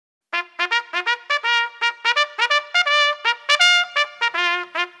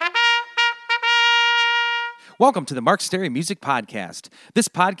Welcome to the Mark Stary Music Podcast. This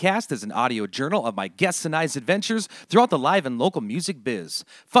podcast is an audio journal of my guests and I's adventures throughout the live and local music biz.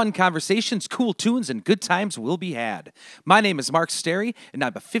 Fun conversations, cool tunes, and good times will be had. My name is Mark Stary, and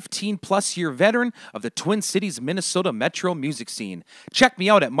I'm a 15-plus year veteran of the Twin Cities, Minnesota metro music scene. Check me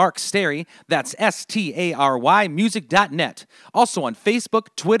out at Mark Stary, that's S-T-A-R-Y, music.net. Also on Facebook,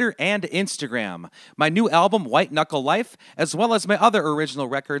 Twitter, and Instagram. My new album, White Knuckle Life, as well as my other original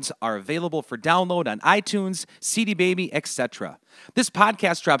records, are available for download on iTunes, CD Baby, etc. This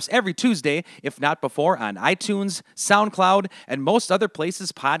podcast drops every Tuesday, if not before, on iTunes, SoundCloud, and most other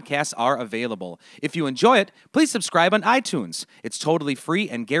places podcasts are available. If you enjoy it, please subscribe on iTunes. It's totally free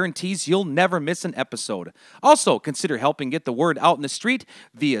and guarantees you'll never miss an episode. Also, consider helping get the word out in the street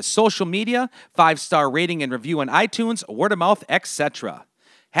via social media, 5-star rating and review on iTunes, word of mouth, etc.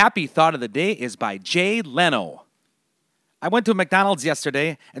 Happy Thought of the Day is by Jay Leno. I went to McDonald's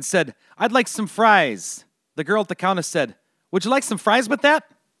yesterday and said, "I'd like some fries." The girl at the counter said, "Would you like some fries with that?"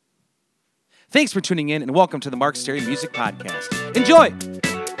 Thanks for tuning in and welcome to the Mark Stary Music Podcast. Enjoy!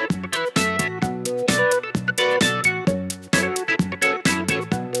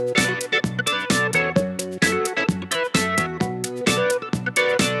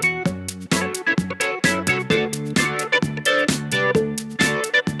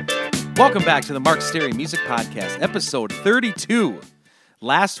 Welcome back to the Mark Stary Music Podcast, episode 32.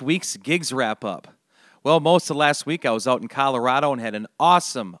 Last week's gigs wrap up. Well, most of last week I was out in Colorado and had an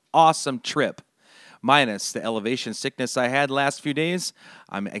awesome trip. Minus the elevation sickness I had last few days,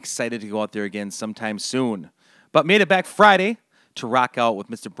 I'm excited to go out there again sometime soon. But made it back Friday to rock out with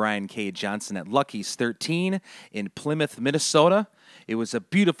Mr. Brian K. Johnson at Lucky's 13 in Plymouth, Minnesota. It was a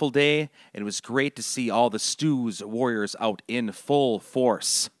beautiful day, and it was great to see all the Stews Warriors out in full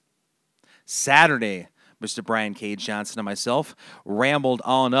force. Saturday, Mr. Brian K. Johnson and myself rambled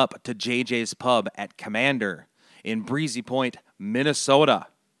on up to JJ's Pub at Commander in Breezy Point, Minnesota.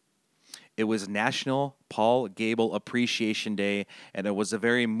 It was National Paul Gable Appreciation Day, and it was a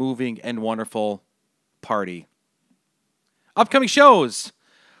very moving and wonderful party. Upcoming shows.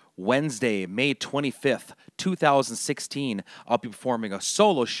 Wednesday, May 25th, 2016, I'll be performing a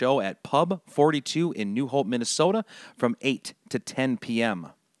solo show at Pub 42 in New Hope, Minnesota from 8 to 10 p.m.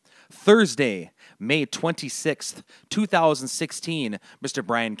 Thursday, May 26th, 2016, Mr.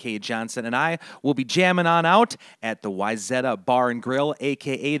 Brian K. Johnson and I will be jamming on out at the Wyzetta Bar and Grill,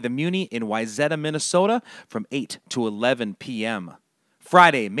 a.k.a. The Muni, in Wyzetta, Minnesota, from 8 to 11 p.m.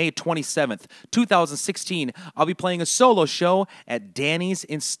 Friday, May 27th, 2016, I'll be playing a solo show at Danny's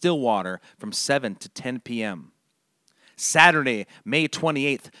in Stillwater from 7 to 10 p.m. Saturday, May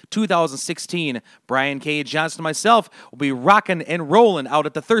 28th, 2016, Brian K. Johnson and myself will be rocking and rolling out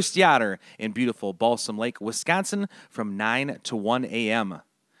at the Thirsty Otter in beautiful Balsam Lake, Wisconsin from 9 to 1 a.m.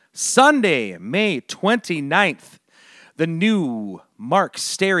 Sunday, May 29th, the new Mark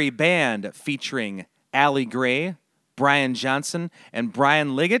Stary Band featuring Allie Gray, Brian Johnson, and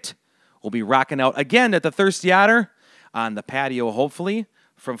Brian Liggett will be rocking out again at the Thirsty Otter on the patio, hopefully,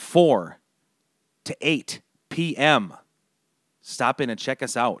 from 4 to 8 p.m. Stop in and check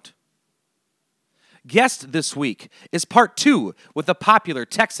us out. Guest this week is part 2 with the popular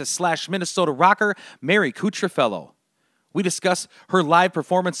Texas/Minnesota rocker Mary Kutrafello. We discuss her live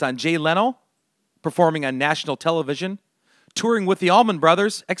performance on Jay Leno, performing on national television, touring with the Allman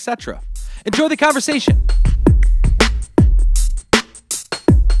Brothers, etc. Enjoy the conversation.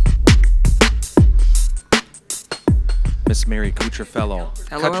 Miss Mary Kutrafello.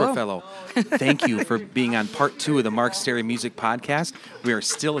 Hello. Thank you for being on part 2 of the Mark Stary Music Podcast. We are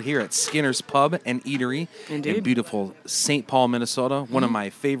still here at Skinner's Pub and Eatery in beautiful St. Paul, Minnesota, one of my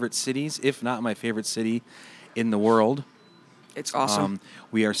favorite cities, if not my favorite city in the world. It's awesome.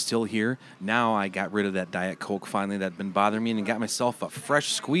 We are still here. Now I got rid of that Diet Coke finally that had been bothering me and got myself a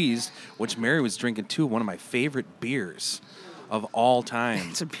fresh squeezed, which Mary was drinking too, one of my favorite beers of all time.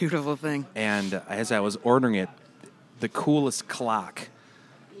 It's a beautiful thing. And as I was ordering it, the coolest clock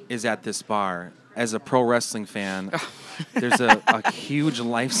is at this bar. As a pro wrestling fan, there's a huge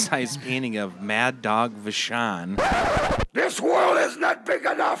life-size painting of Mad Dog Vachon. This world is not big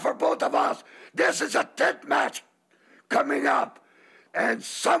enough for both of us. This is a tent match coming up, and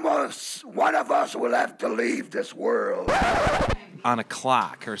one of us will have to leave this world. On a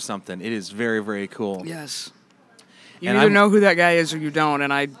clock or something. It is very, very cool. Yes. You either know who that guy is or you don't,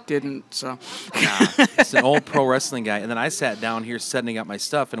 and I didn't, so. Nah, it's an old pro wrestling guy. And then I sat down here setting up my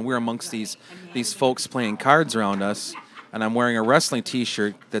stuff, and we're amongst these folks playing cards around us, and I'm wearing a wrestling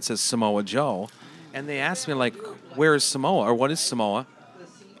T-shirt that says Samoa Joe. And they asked me, like, where is Samoa, or what is Samoa?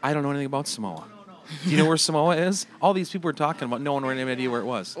 I don't know anything about Samoa. Do you know where Samoa is? All these people were talking about. No one had any idea where it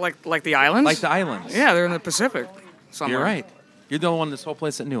was. Like the islands? Like the islands. Yeah, they're in the Pacific somewhere. You're right. You're the only one in this whole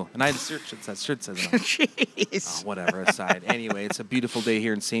place that knew. And I had to search it. That shirt says it on it. Jeez. Oh, whatever, aside. Anyway, it's a beautiful day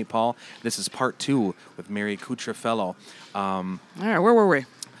here in St. Paul. This is part 2 with Mary Cutrafello. All right, where were we?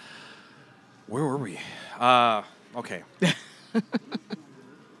 Where were we? Okay.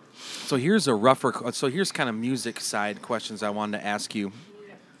 So here's kind of music side questions I wanted to ask you.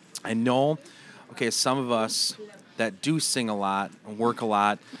 I know, some of us that do sing a lot and work a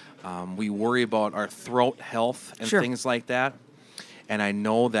lot, we worry about our throat health and things like that. And I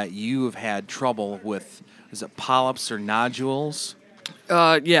know that you have had trouble with, is it polyps or nodules?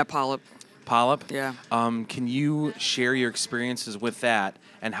 Yeah, polyp. Polyp? Yeah. Can you share your experiences with that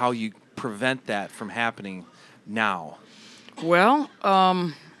and how you prevent that from happening now? Well,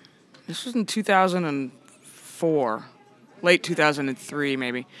 this was in 2004, late 2003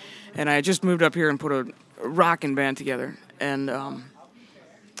 maybe, and I had just moved up here and put a rockin' band together, and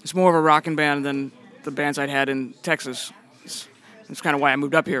it's more of a rockin' band than the bands I'd had in Texas. It's kind of why I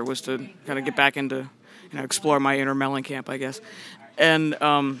moved up here, was to kind of get back into, explore my inner Mellencamp, I guess, and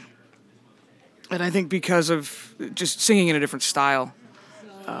I think because of just singing in a different style,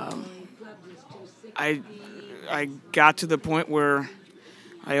 I got to the point where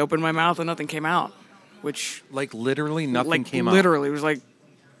I opened my mouth and nothing came out, which like literally nothing came out. Literally, it was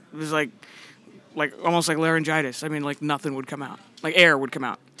like almost like laryngitis. I mean, like nothing would come out, like air would come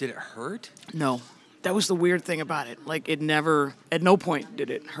out. Did it hurt? No, that was the weird thing about it. Like it never, at no point did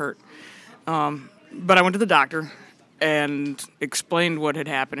it hurt. But I went to the doctor and explained what had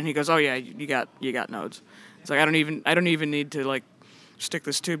happened, and he goes, "Oh yeah, you got nodes." It's like I don't even need to like stick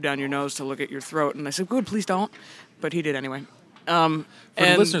this tube down your nose to look at your throat. And I said, "Good, please don't." But he did anyway. For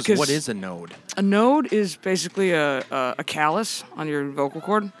the listeners, what is a node? A node is basically a callus on your vocal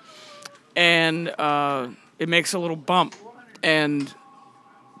cord, and it makes a little bump. And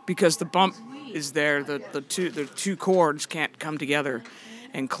because the bump is there, the two cords can't come together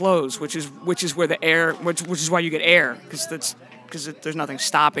and close, which is where the air, which is why you get air, because there's nothing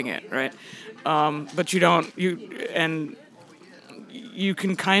stopping it, right? But you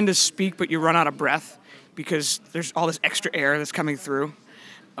can kind of speak, but you run out of breath because there's all this extra air that's coming through,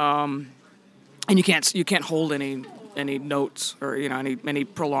 and you can't hold any notes or any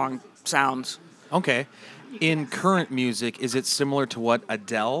prolonged sounds. Okay, in current music, is it similar to what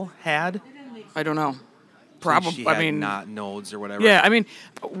Adele had? I don't know. Probably. She had not nodes or whatever. Yeah, I mean,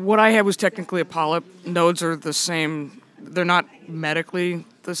 what I had was technically a polyp. Nodes are the same. They're not medically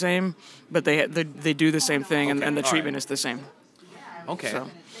the same, but they do the same thing, and the treatment is the same. Okay.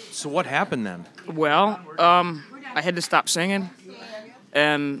 So what happened then? Well, I had to stop singing,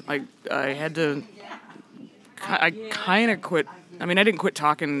 and I kind of quit. I mean, I didn't quit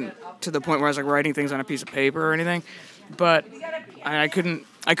talking to the point where I was like writing things on a piece of paper or anything, but I couldn't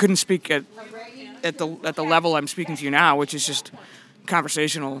speak at the level I'm speaking to you now, which is just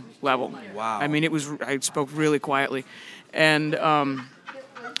conversational level. Wow. I mean, I spoke really quietly, and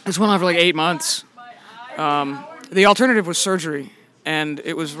this went on for like 8 months. The alternative was surgery. And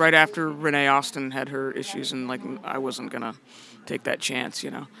it was right after Renee Austin had her issues, and like I wasn't gonna take that chance,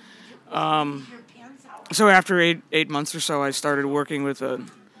 So after eight months or so, I started working with a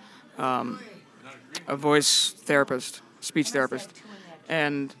voice therapist, speech therapist,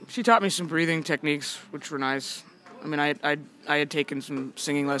 and she taught me some breathing techniques, which were nice. I mean, I had taken some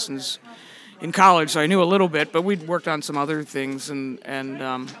singing lessons in college, so I knew a little bit, but we'd worked on some other things,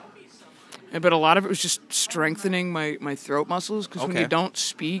 but a lot of it was just strengthening my throat muscles, because when you don't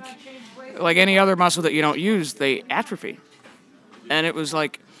speak, like any other muscle that you don't use, they atrophy. And it was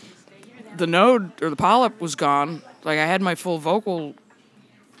like the node or the polyp was gone. Like I had my full vocal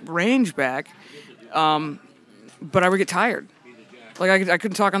range back, but I would get tired. Like I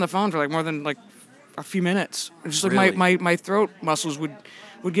couldn't talk on the phone for like more than like a few minutes. It's just like my throat muscles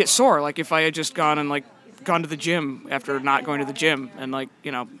would get sore. Like if I had just gone to the gym after not going to the gym and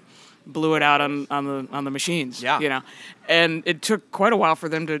blew it out on the machines. Yeah. And it took quite a while for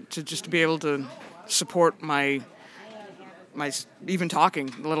them to just be able to support my even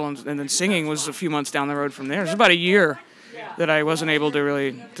talking, let alone, and then singing was a few months down the road from there. It was about a year that I wasn't able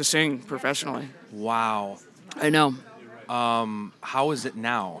to sing professionally. Wow. I know. How is it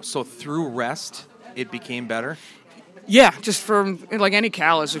now? So through rest, it became better? Yeah, just from like any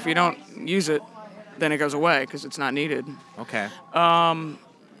callus, if you don't use it, then it goes away because it's not needed. Okay.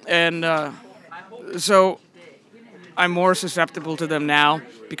 And so I'm more susceptible to them now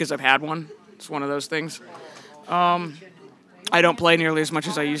because I've had one. It's one of those things. I don't play nearly as much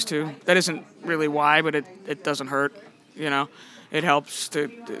as I used to. That isn't really why, but it doesn't hurt. It helps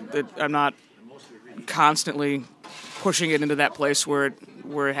that I'm not constantly pushing it into that place where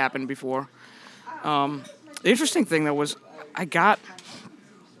it happened before. The interesting thing, though, was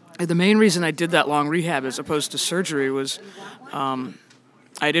the main reason I did that long rehab as opposed to surgery was I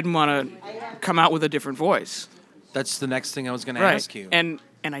didn't want to come out with a different voice. That's the next thing I was going to ask you. And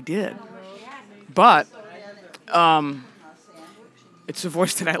I did. But it's a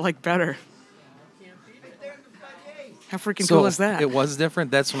voice that I like better. How freaking cool is that? It was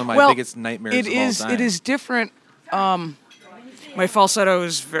different? That's one of my biggest nightmares of all time. It is different. My falsetto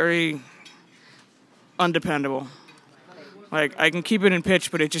is very undependable. Like, I can keep it in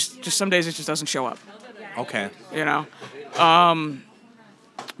pitch, but it just some days it just doesn't show up. Okay. You know?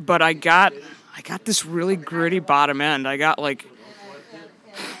 But I got this really gritty bottom end. I got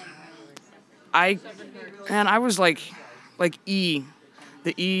I was like E,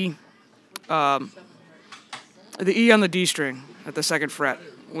 the E on the D string at the second fret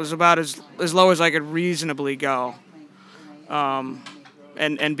was about as low as I could reasonably go,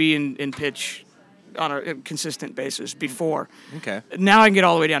 and be in pitch on a consistent basis before. Okay. Now I can get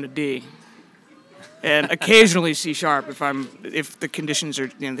all the way down to D, and occasionally C sharp if the conditions are,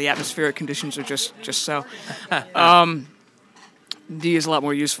 the atmospheric conditions are just so. D is a lot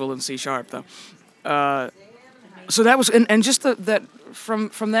more useful than C sharp though. So that was and just that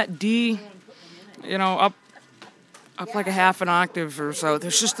from that D, up like a half an octave or so.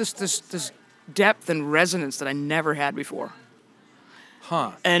 There's just this depth and resonance that I never had before.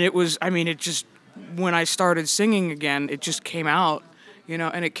 Huh. And it was, it just, when I started singing again, it just came out,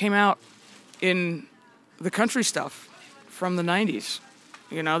 and it came out in the country stuff from the 90s,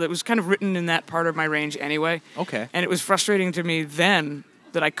 that was kind of written in that part of my range anyway. Okay. And it was frustrating to me then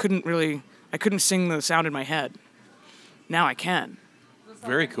that I couldn't sing the sound in my head. Now I can.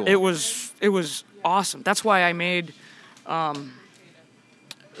 Very cool. It was awesome. That's why I made the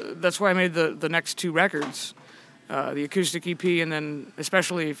next two records, the acoustic EP, and then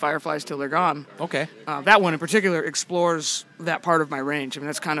especially Fireflies Till They're Gone. Okay. That one in particular explores that part of my range.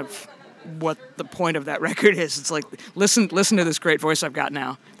 That's kind of what the point of that record is. It's like, listen to this great voice I've got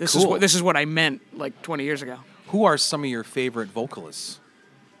now. This is what I meant like 20 years ago. Who are some of your favorite vocalists?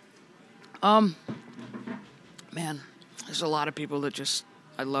 Man, there's a lot of people that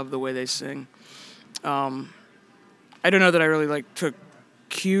I love the way they sing. I don't know that I really took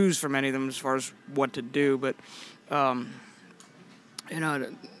cues from any of them as far as what to do, but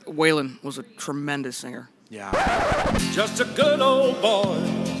Waylon was a tremendous singer. Yeah. Just a good old boy,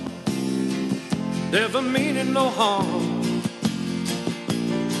 never meaning no harm.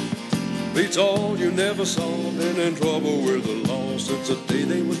 Beats all you never saw, been in trouble with the law since the day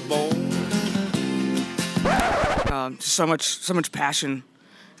they was born. So much passion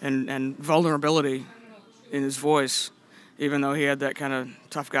and vulnerability in his voice, even though he had that kind of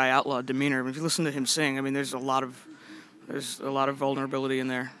tough guy outlaw demeanor. If you listen to him sing, there's a lot of vulnerability in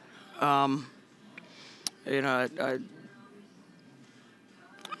there. I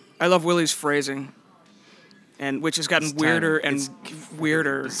love Willie's phrasing, and which has gotten weirder and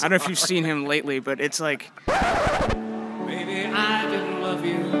weirder. I don't know if you've seen him lately, but it's like, maybe I didn't love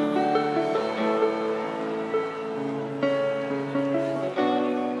you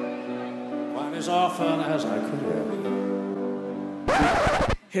quite as often as I could have.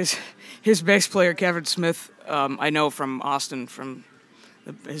 His bass player Kevin Smith, I know from Austin, from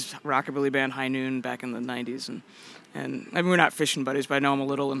his rockabilly band High Noon back in the 90s, and we're not fishing buddies, but I know him a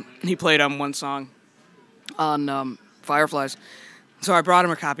little, and he played on one song on Fireflies. So I brought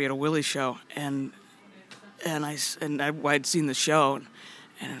him a copy at a Willie show, and I'd seen the show,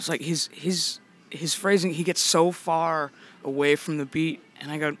 and it was like his phrasing, he gets so far away from the beat,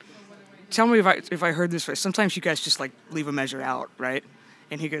 and I go, tell me if I heard this right. Sometimes you guys just leave a measure out, right?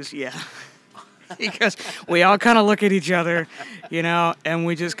 And he goes, yeah. He goes, we all kind of look at each other, and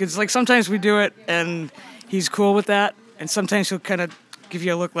we just, because sometimes we do it, and he's cool with that, and sometimes he'll kind of give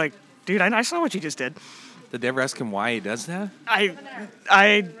you a look like, dude, I saw what you just did. Did they ever ask him why he does that? I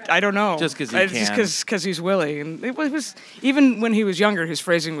don't know. Just because he can. Just because he's Willie. And it was, even when he was younger, his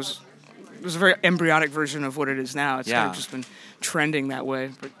phrasing was a very embryonic version of what it is now. It's kind of just been trending that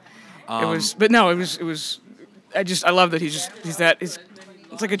way. But it was I love that it's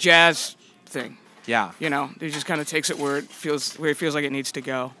like a jazz thing. Yeah. He just kind of takes it where he feels like it needs to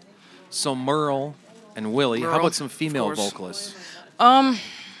go. So Merle and Willie. How about some female vocalists? Bonnie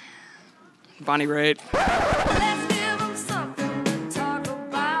Raitt. Let's give 'em something to talk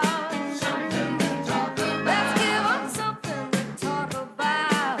about. Something to talk about. Let's give 'em something to talk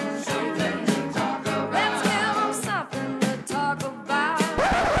about. Something to talk about. Let's give 'em something to talk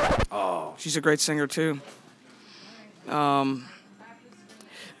about. Oh, she's a great singer too.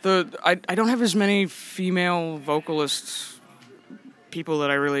 I don't have as many female vocalists, people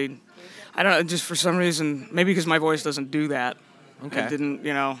that I don't know, just for some reason, maybe because my voice doesn't do that. Okay. It didn't,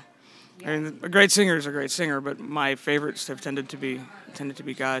 I mean, a great singer is a great singer, but my favorites have tended to be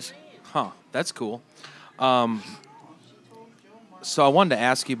guys. Huh, that's cool. So I wanted to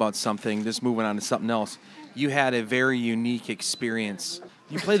ask you about something, just moving on to something else. You had a very unique experience.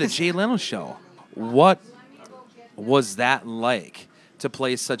 You played the Jay Leno show. What was that like to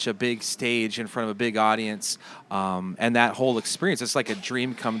play such a big stage in front of a big audience, and that whole experience? It's like a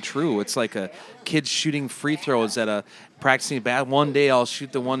dream come true. It's like a kid shooting free throws at a practicing bat. One day I'll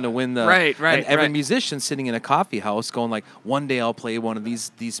shoot the one to win the Right. And every right. musician sitting in a coffee house going like, one day I'll play one of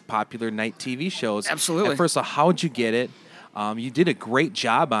these popular night TV shows. Absolutely. And first of all, how'd you get it? You did a great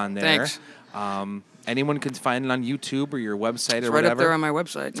job on there. Thanks. Anyone can find it on YouTube or your website It's or right whatever. up there on my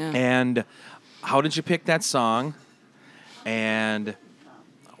website. Yeah. And how did you pick that song? And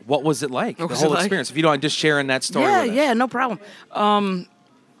what was it like? What The was whole it like? experience. If you don't mind just sharing that story with us. Yeah, no problem.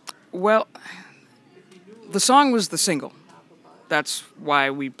 Well, the song was the single. That's why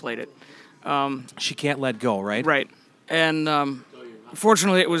we played it. She Can't Let Go, right? Right. And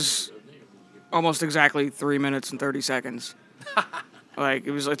fortunately, it was almost exactly 3 minutes and 30 seconds.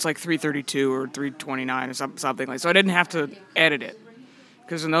 It's like 3:32 or 3:29 or something like. So I didn't have to edit it,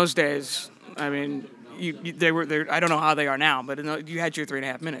 because in those days, I mean, they were. I don't know how they are now, but you had your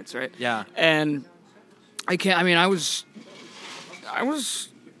 3.5 minutes, right? Yeah. And I was.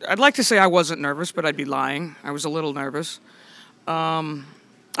 I'd like to say I wasn't nervous, but I'd be lying. I was a little nervous. I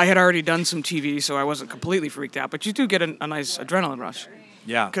had already done some TV, so I wasn't completely freaked out. But you do get a nice adrenaline rush,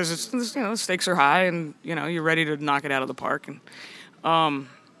 Yeah. because the stakes are high, and you're ready to knock it out of the park. And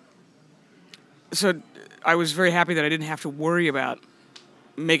so I was very happy that I didn't have to worry about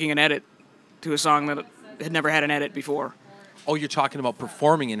making an edit to a song that had never had an edit before. Oh, you're talking about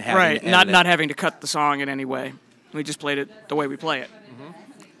performing and having Right, to not edit it. not having to cut the song in any way. We just played it the way we play it.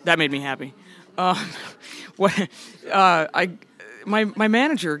 That made me happy. My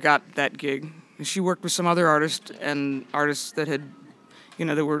manager got that gig. She worked with some other artists that had, she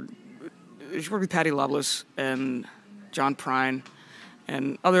worked with Patti Loveless and John Prine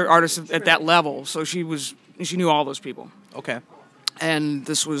and other artists at that level. So she knew all those people. Okay. And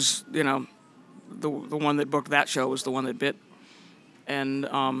this was, the one that booked that show was the one that bit. And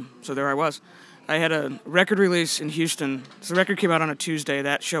so there I was. I had a record release in Houston. So the record came out on a Tuesday.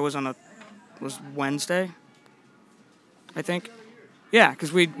 That show was was Wednesday, I think. Yeah,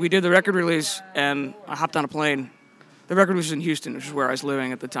 because we did the record release, and I hopped on a plane. The record was in Houston, which is where I was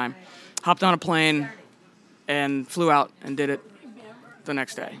living at the time. Hopped on a plane and flew out and did it the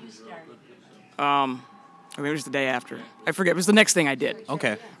next day. Or maybe it was the day after. I forget. It was the next thing I did.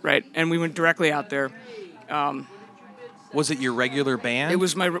 Okay. Right, and we went directly out there. Was it your regular band? It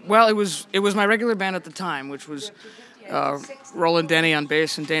was my regular band at the time, which was Roland Denny on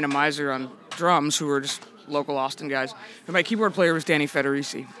bass and Dana Miser on drums, who were just local Austin guys. And my keyboard player was Danny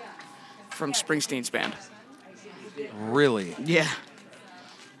Federici from Springsteen's band. Really? Yeah.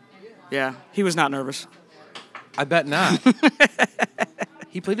 Yeah, he was not nervous. I bet not.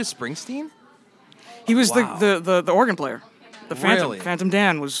 He played with Springsteen? He was Wow. the organ player. The Phantom. Really? Phantom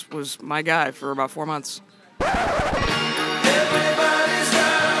Dan was my guy for about 4 months.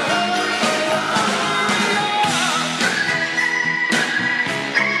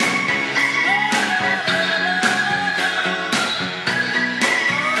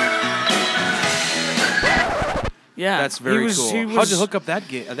 Yeah, That's very he cool. was- How'd you hook up that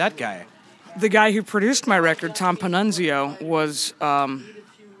guy? The guy who produced my record, Tom Panunzio, was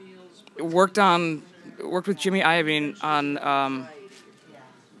worked with Jimmy Iovine on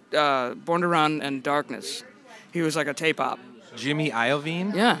Born to Run and Darkness. He was like a tape op. Jimmy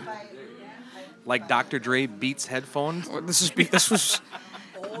Iovine? Yeah, Like Dr. Dre Beats headphones?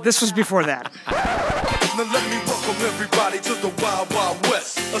 this was before that. Now let me welcome everybody to the Wild Wild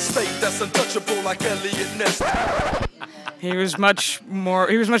West, a state that's untouchable like Elliot Ness. He was much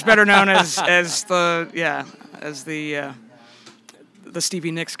better known as the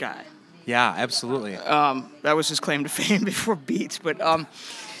Stevie Nicks guy. Yeah, absolutely. That was his claim to fame before Beats. But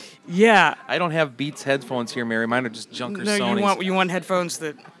yeah. I don't have Beats headphones here, Mary. Mine are just junker No, Sonys. you want headphones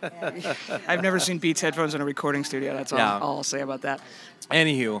that. I've never seen Beats headphones in a recording studio. That's all, Yeah. all I'll say about that.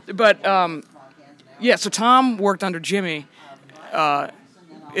 Anywho. But yeah, so Tom worked under Jimmy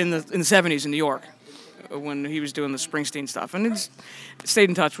in the 70s in New York when he was doing the Springsteen stuff, and he's stayed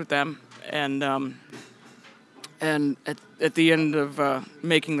in touch with them. And at the end of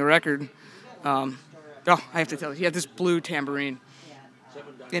making the record, I have to tell you, he had this blue tambourine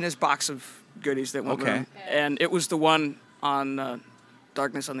in his box of goodies that went with Okay. him, and it was the one on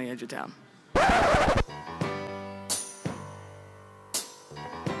Darkness on the Edge of Town.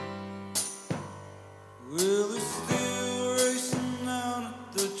 Well, they're still racing out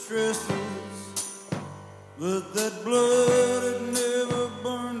at the trestles, but that blood had never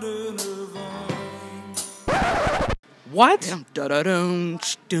burned in her veins. What? Yeah, da-da-dum,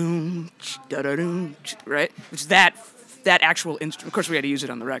 doom, da-da-dum, right? It's that actual instrument. Of course, we had to use it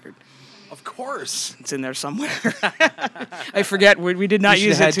on the record. Of course. It's in there somewhere. I forget. We did not You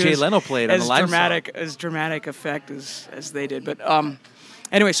use should it have had to Jay as, Leno play it on as the live dramatic effect as they did. But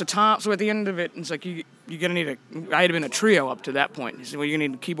anyway, so at the end of it, it's like you're gonna need I had been a trio up to that point. He said, well, you're gonna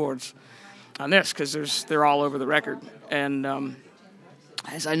need keyboards on this because they're all over the record. And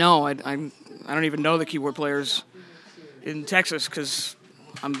as I know, I don't even know the keyboard players in Texas because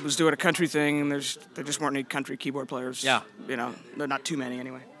I was doing a country thing and there just weren't any country keyboard players. Yeah. You know, there are not too many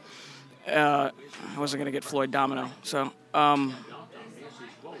anyway. I wasn't going to get Floyd Domino. So I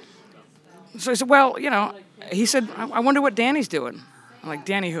said, well, you know, he said, I wonder what Danny's doing. I'm like,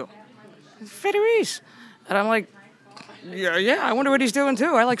 Danny who? Federici. And I'm like, yeah, I wonder what he's doing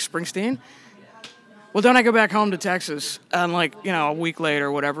too. I like Springsteen. Well, then I go back home to Texas and like, you know, a week later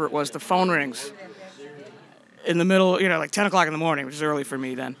or whatever it was, the phone rings in the middle, you know, like 10 o'clock in the morning, which is early for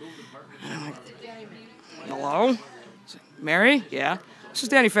me then. And I'm like, hello? Mary? Yeah. This is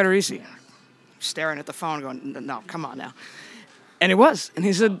Danny Federici. Staring at the phone going, no, come on now. And it was. And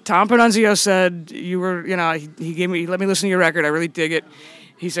he said, Tom Panunzio said you were, you know, he let me listen to your record. I really dig it.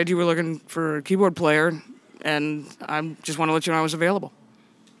 He said you were looking for a keyboard player, and I just want to let you know I was available.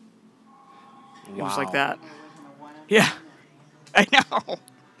 It was like that. Yeah. I know.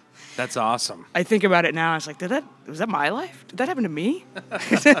 That's awesome. I think about it now. I was like, was that my life? Did that happen to me?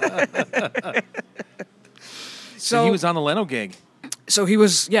 So he was on the Leno gig. So he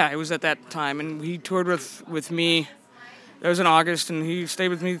was, it was at that time, and he toured with me. That was in August, and he stayed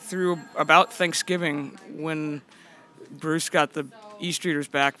with me through about Thanksgiving when Bruce got the E Streeters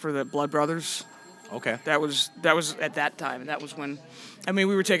back for the Blood Brothers. Okay. That was at that time, and that was when, I mean,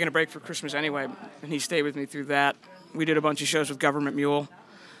 we were taking a break for Christmas anyway, and he stayed with me through that. We did a bunch of shows with Government Mule,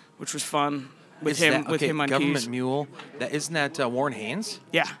 which was fun with him on Government keys. Mule. Isn't that Warren Haynes?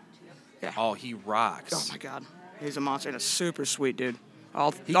 Yeah. Oh, he rocks. Oh my God, he's a monster and a super sweet dude.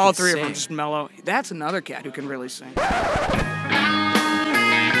 All can three of them sing. just mellow. That's another cat who can really sing. On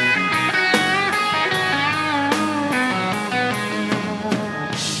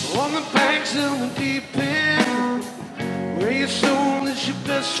the banks of the deep end, where your soul is your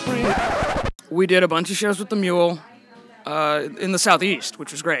best friend. We did a bunch of shows with the Mule in the Southeast,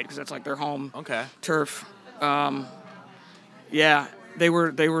 which was great because that's like their home turf. Yeah, they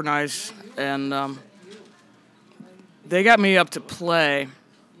were nice, and they got me up to play.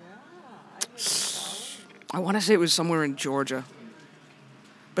 I want to say it was somewhere in Georgia,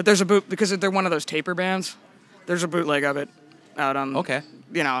 but there's a because they're one of those taper bands. There's a bootleg of it out on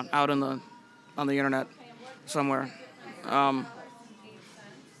out on the internet somewhere.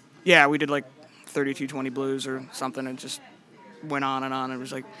 Yeah, we did like 3220 Blues or something, and just went on and on. It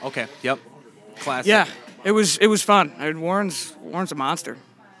was like Classic. Yeah, it was fun. I mean, Warren's a monster.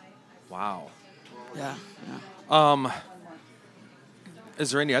 Wow. Yeah.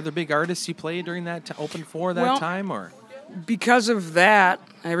 Is there any other big artists you played during that open for that time, or? Because of that,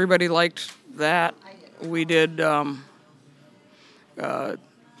 everybody liked that. We did some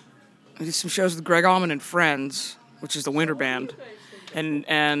shows with Greg Allman and Friends, which is the winter band,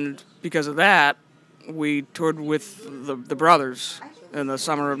 and because of that, we toured with the Brothers in the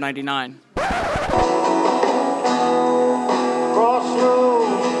summer of '99.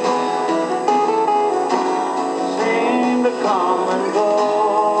 Crossroads seem to come and go.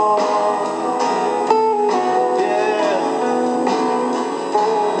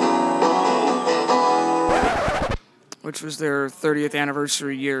 Which was their 30th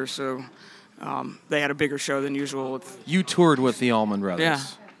anniversary year, so they had a bigger show than usual. You toured with the Allman Brothers. Yeah.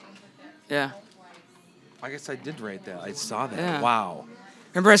 Yeah. I guess I did write that. I saw that. Yeah. Wow.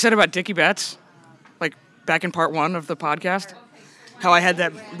 Remember I said about Dickie Betts, like back in part 1 of the podcast, how I had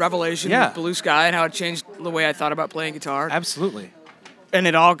that revelation with Blue Sky and how it changed the way I thought about playing guitar. Absolutely. And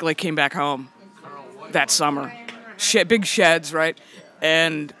it all like came back home that summer. Big sheds, right?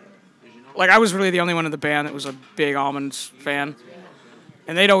 And like I was really the only one in the band that was a big Almonds fan.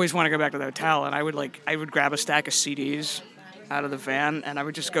 And they'd always want to go back to the hotel, and I would grab a stack of CDs out of the van, and I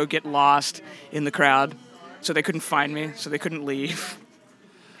would just go get lost in the crowd, so they couldn't find me, so they couldn't leave.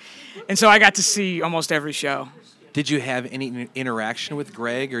 And so I got to see almost every show. Did you have any interaction with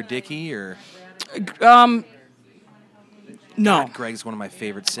Greg or Dickie or? No. God, Greg's one of my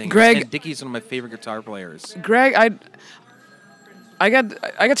favorite singers. Greg- And Dickie's one of my favorite guitar players. Greg, I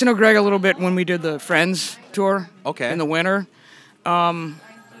got to know Greg a little bit when we did the Friends tour. Okay. In the winter.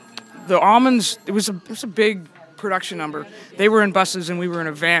 The Almonds, it was a big production number. They were in buses and we were in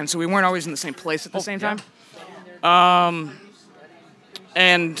a van, so we weren't always in the same place at the same time.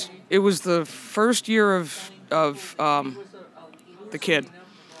 And it was the first year of the kid.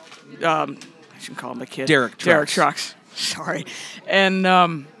 I shouldn't call him the kid. Derek Trucks. Sorry. And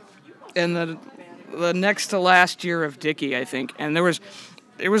the next to last year of Dickie, I think. And it was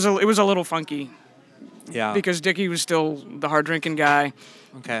a little funky. Yeah. Because Dickie was still the hard drinking guy.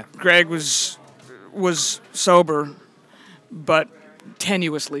 Okay. Greg was sober, but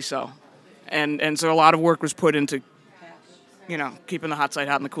tenuously so. And so a lot of work was put into, keeping the hot side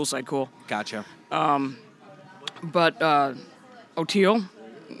hot and the cool side cool. Gotcha. But O'Teal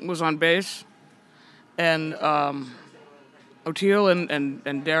was on bass, and O'Teal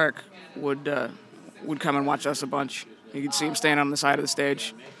and Derek would come and watch us a bunch. You could see him standing on the side of the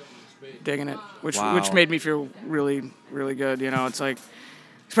stage, digging it, which made me feel really, really good. It's like,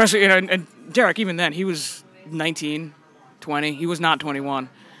 especially and Derek, even then, he was 19, 20. He was not 21.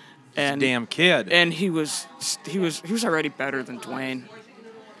 And damn kid. And he was already better than Dwayne.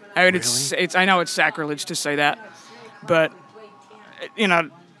 I mean, I know it's sacrilege to say that, but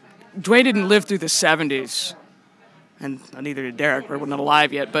Dwayne didn't live through the 70s, and neither did Derek. We weren't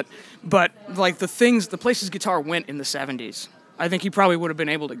alive yet. But like the places guitar went in the 70s, I think he probably would have been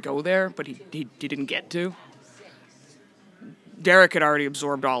able to go there, but he didn't get to. Derek had already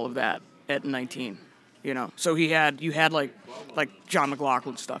absorbed all of that at 19. So you had like John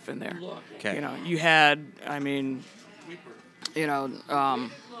McLaughlin stuff in there. Okay. You had,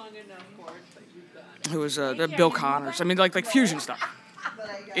 who was Bill Connors. I mean, like fusion stuff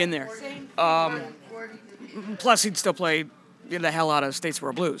in there. Plus, he'd still play the hell out of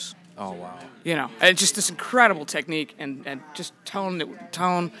Statesboro Blues. Oh wow. And just this incredible technique and just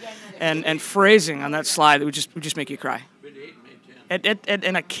tone and phrasing on that slide that would just make you cry. And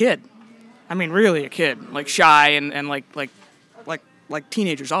a kid. I mean, really a kid, like shy and like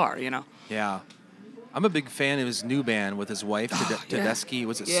teenagers are, Yeah. I'm a big fan of his new band with his wife, Tedeschi.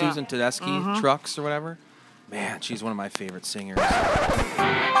 Was it Susan Tedeschi? Trucks or whatever? Man, she's one of my favorite singers.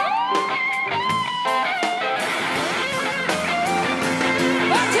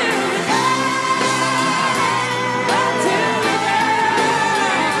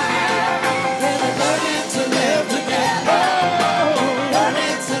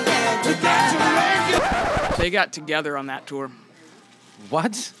 They got together on that tour.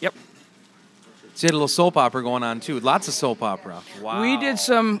 What? Yep. So you had a little soap opera going on too. Lots of soap opera. Wow. We did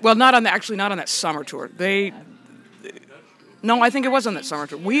some. Well, not on that summer tour. No, I think it was on that summer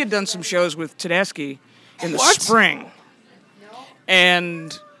tour. We had done some shows with Tedeschi in the spring,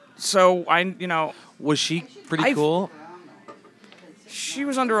 and so Was she pretty cool? She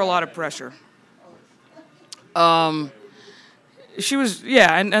was under a lot of pressure. She was,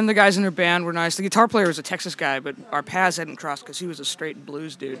 and the guys in her band were nice. The guitar player was a Texas guy, but our paths hadn't crossed because he was a straight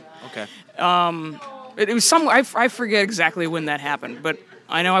blues dude. Okay. It was I forget exactly when that happened, but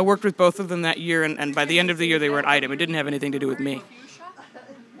I know I worked with both of them that year, and by the end of the year they were at Item. It didn't have anything to do with me.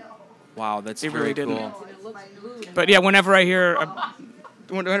 Wow, that's it very really didn't. cool. But yeah, whenever I hear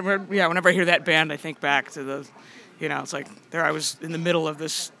that band, I think back to the, it's like there I was in the middle of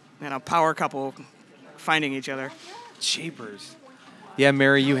this, power couple finding each other. Jeepers. Yeah,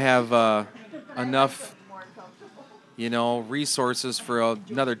 Mary, you have enough, resources for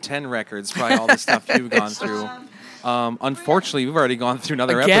another 10 records, probably all the stuff you've gone through. Unfortunately, we've already gone through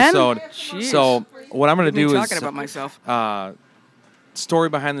another episode. Jeez. So what I'm going to do is... talking about myself. Story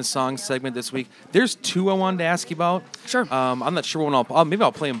behind the song segment this week. There's two I wanted to ask you about. Sure. I'm not sure when maybe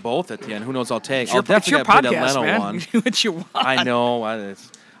I'll play them both at the end. Who knows? I'll take. It's your play the podcast, Leno man. one. You do what you want. I know.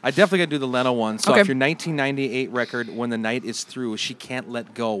 I definitely got to do the Leno one. So Okay. if your 1998 record, When the Night is Through, She Can't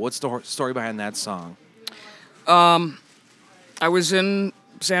Let Go, what's the story behind that song? I was in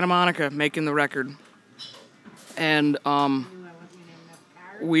Santa Monica making the record, and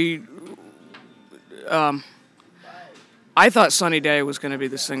I thought Sunny Day was going to be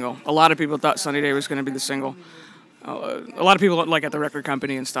the single. A lot of people thought Sunny Day was going to be the single. A lot of people at the record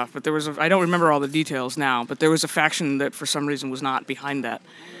company and stuff, but I don't remember all the details now, but there was a faction that for some reason was not behind that.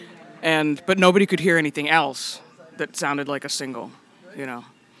 But nobody could hear anything else that sounded like a single,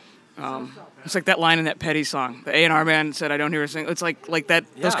 It's like that line in that Petty song. The A&R man said, "I don't hear a single." It's like that.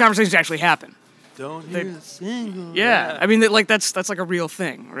 Yeah. Those conversations actually happen. Don't hear a single. Yeah, I mean, that's like a real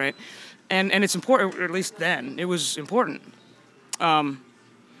thing, right? And it's important, or at least then it was important. So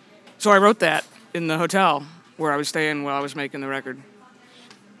I wrote that in the hotel where I was staying while I was making the record.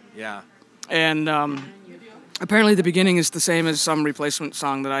 Yeah. And Apparently the beginning is the same as some Replacement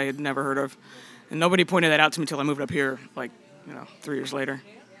song that I had never heard of. And nobody pointed that out to me until I moved up here, 3 years later.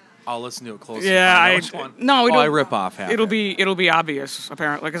 I'll listen to it closer. Yeah, which one? No, I rip off half. It'll be obvious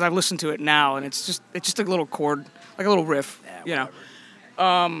apparently because I've listened to it now, and it's just a little chord, like a little riff,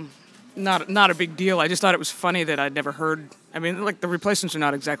 Not a big deal. I just thought it was funny that I'd never heard. I mean, like the Replacements are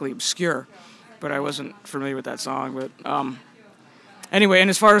not exactly obscure, but I wasn't familiar with that song. But anyway, and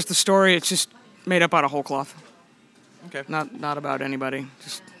as far as the story, it's just made up out of whole cloth. Okay. Not about anybody.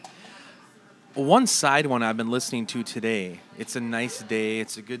 Just one side one I've been listening to today. It's a nice day.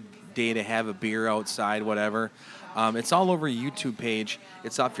 It's a good day to have a beer outside, whatever. It's all over your YouTube page.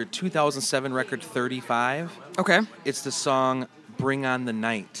 It's off your 2007 record, 35. okay. It's the song "Bring on the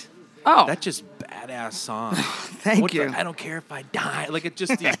Night." Oh, That's just badass song. thank you. I don't care if I die. Like it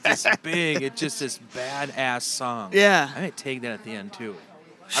just is this big. It's just this badass song. Yeah. I might take that at the end too.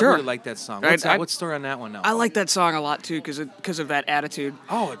 Sure. I really like that song. Right, What's the story on that one now? I like that song a lot too because of that attitude.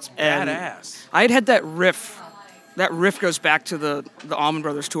 Oh, it's And badass. I'd had that riff. That riff goes back to the Allman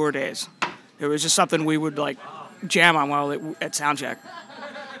Brothers tour days. It was just something we would like jam on while at soundcheck.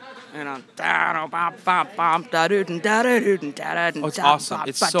 And it's awesome.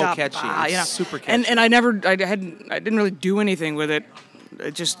 It's so catchy. It's super catchy. And I didn't really do anything with it.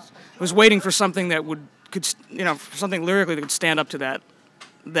 It just was waiting for something that something lyrically that could stand up to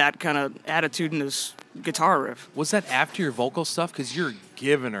that kind of attitudinous guitar riff. Was that after your vocal stuff? Because you're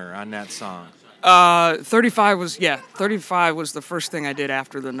giving her on that song. 35 was the first thing I did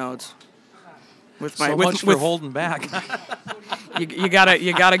after the notes. With my So much for holding back. you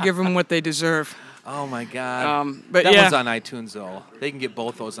gotta give them what they deserve. Oh my God. But that yeah. one's on iTunes though. They can get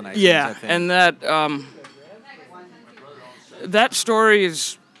both those on iTunes. I Yeah, think. and that story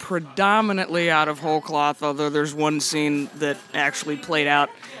is predominantly out of whole cloth. Although there's one scene that actually played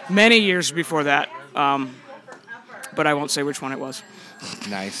out many years before that, but I won't say which one it was.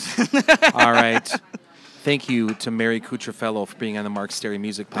 Nice. All right. Thank you to Mary Cutrofello for being on the Mark Stary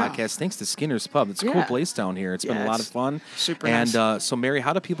Music Podcast. Thanks to Skinner's Pub. It's a cool Yeah. place down here. It's been a lot of it's fun. super and, nice. so, Mary,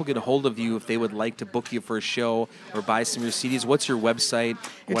 how do people get a hold of you if they would like to book you for a show or buy some of your CDs? What's your website?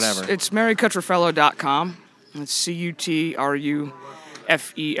 Whatever. It's marycutrofello.com. It's CUTRUFELLO.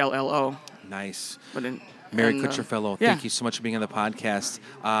 Nice. Mary Mary Cutrofello, yeah. thank you so much for being on the podcast.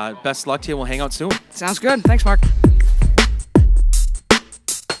 Best luck to you. We'll hang out soon. Sounds good. Thanks, Mark.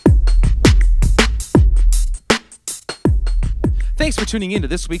 Thanks for tuning in to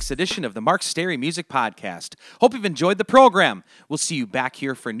this week's edition of the Mark Stary Music Podcast. Hope you've enjoyed the program. We'll see you back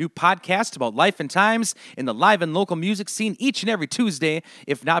here for a new podcast about life and times in the live and local music scene each and every Tuesday,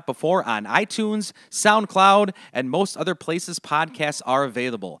 if not before, on iTunes, SoundCloud, and most other places podcasts are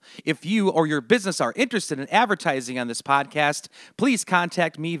available. If you or your business are interested in advertising on this podcast, please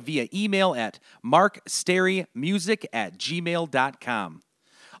contact me via email at markstarymusic@gmail.com.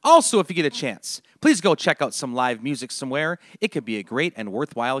 Also, if you get a chance, please go check out some live music somewhere. It could be a great and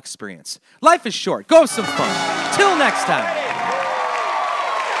worthwhile experience. Life is short. Go have some fun. Till next time.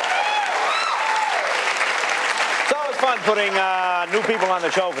 It's always fun putting new people on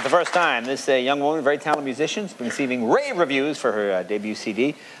the show for the first time. This young woman, very talented musician, has been receiving rave reviews for her debut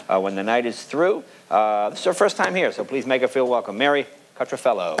CD, When the Night is Through. This is her first time here, so please make her feel welcome. Mary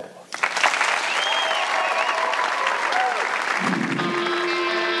Cutrofello.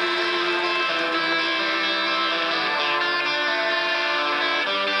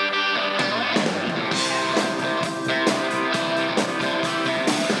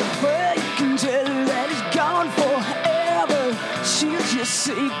 Well, you can tell her that it's gone forever. She'll just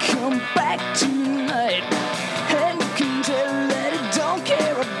say, come back tonight. And you can tell her that it don't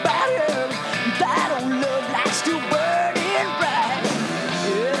care about her. That old love light's still burning bright.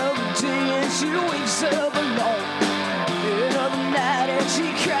 Every day and she wakes up alone. Another night and she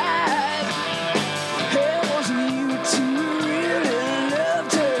cried. It wasn't you two really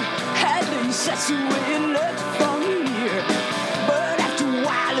loved her. At least that's the way it looked from here. But after a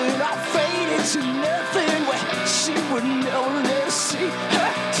while it all faded to nothing. Well, she would never let us see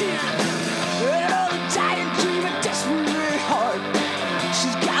her tears. Another dying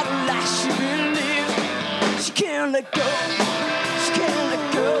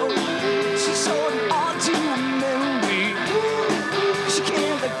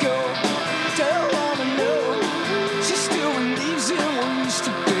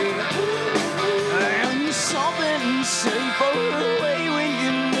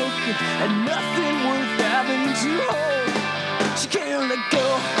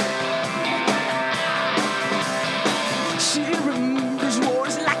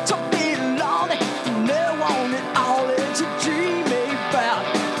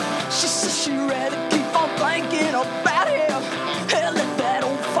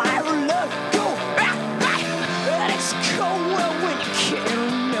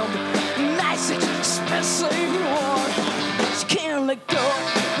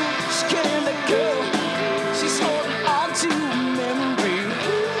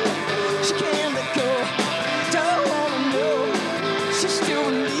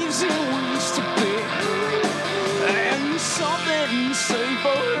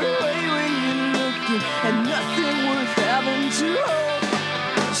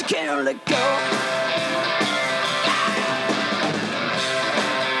can't let go.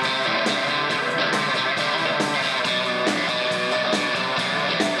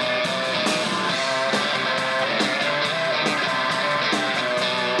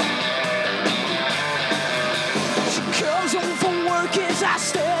 I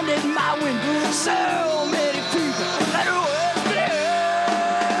stand at my window, so many people let her away.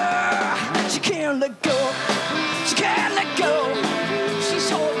 She can't let go, she can't let go. She's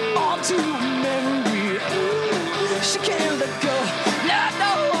holding on to a memory. She can't let go, no, I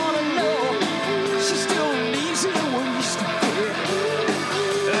don't wanna know. She still leaves here where we used to be.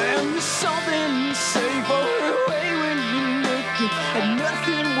 And there's something to say for her way when you're looking at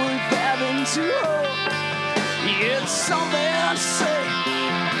nothing worth having to hold. Yeah, it's something to say.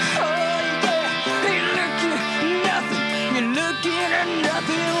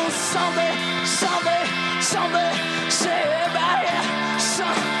 Something, say about it.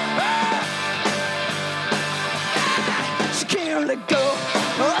 She can't let go.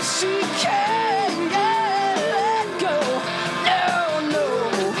 Oh, she can't let go. No, no.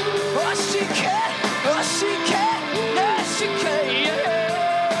 Oh, she can't. Oh, she can't. No, she can't.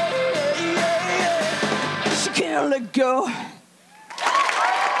 Yeah. She can't let go.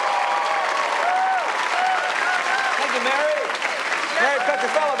 Thank you, Mary. Mary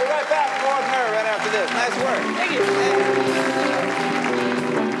Petrofello, be right back. More with Mary right after this. Nice work. Thank you.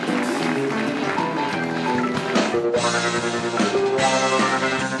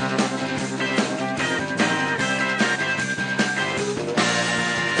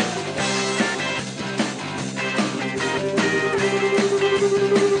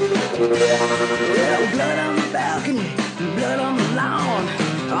 Well, blood on the balcony, blood on the lawn.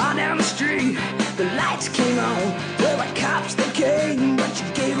 On down the street, the lights came on. Well, the cops, they came, but you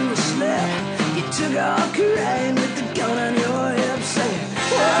gave them a slip. You took off crying with the gun on your hip, saying,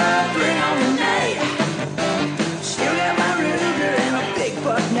 oh, bring on the night. Still got my Ruger and a big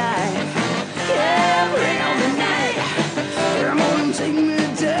buck knife. Yeah, bring on the night. Come on and take me to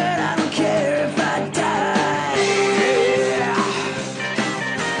dirt, I don't care if I die. Yeah.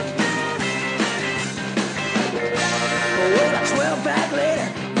 Well, 12 back later,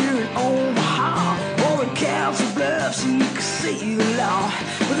 you're in Omaha, over Council Bluffs, so you can see the law.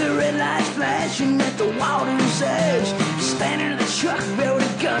 With the red lights flashing at the water's edge, standing in the truck, belt a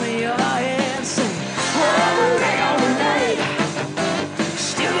gun in your hand, saying, oh, bring on the night.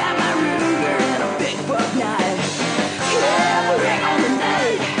 Still got my Ruger and a big buck knife. Yeah, bring on the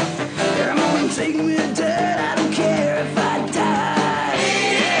night. Come on and take me to dirt, I don't care if I die.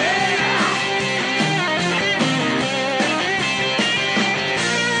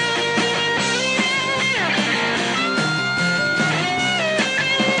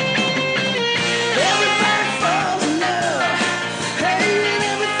 Everybody falls in love. Hey,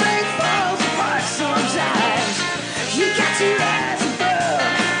 everything falls apart sometimes. You got to rise above.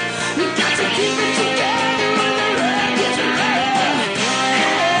 You got to keep it together when the road gets rough.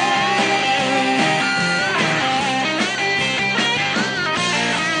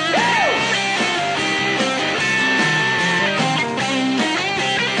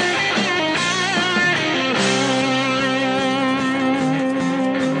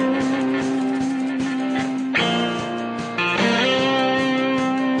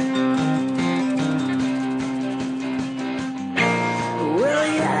 Well,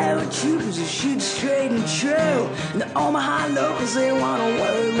 the Iowa troopers shoot straight and true. And the Omaha locals, they want to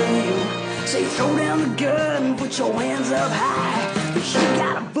work with you. Say, throw down the gun and put your hands up high. But you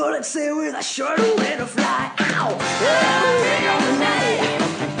got a bullet, say, with a shorter way to fly. Ow! Oh, bring on the night.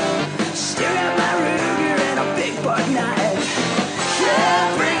 Still got my Ruger and a big buck knife.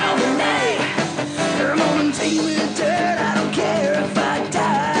 Yeah, bring on the night. Come on and take me to dirt. I don't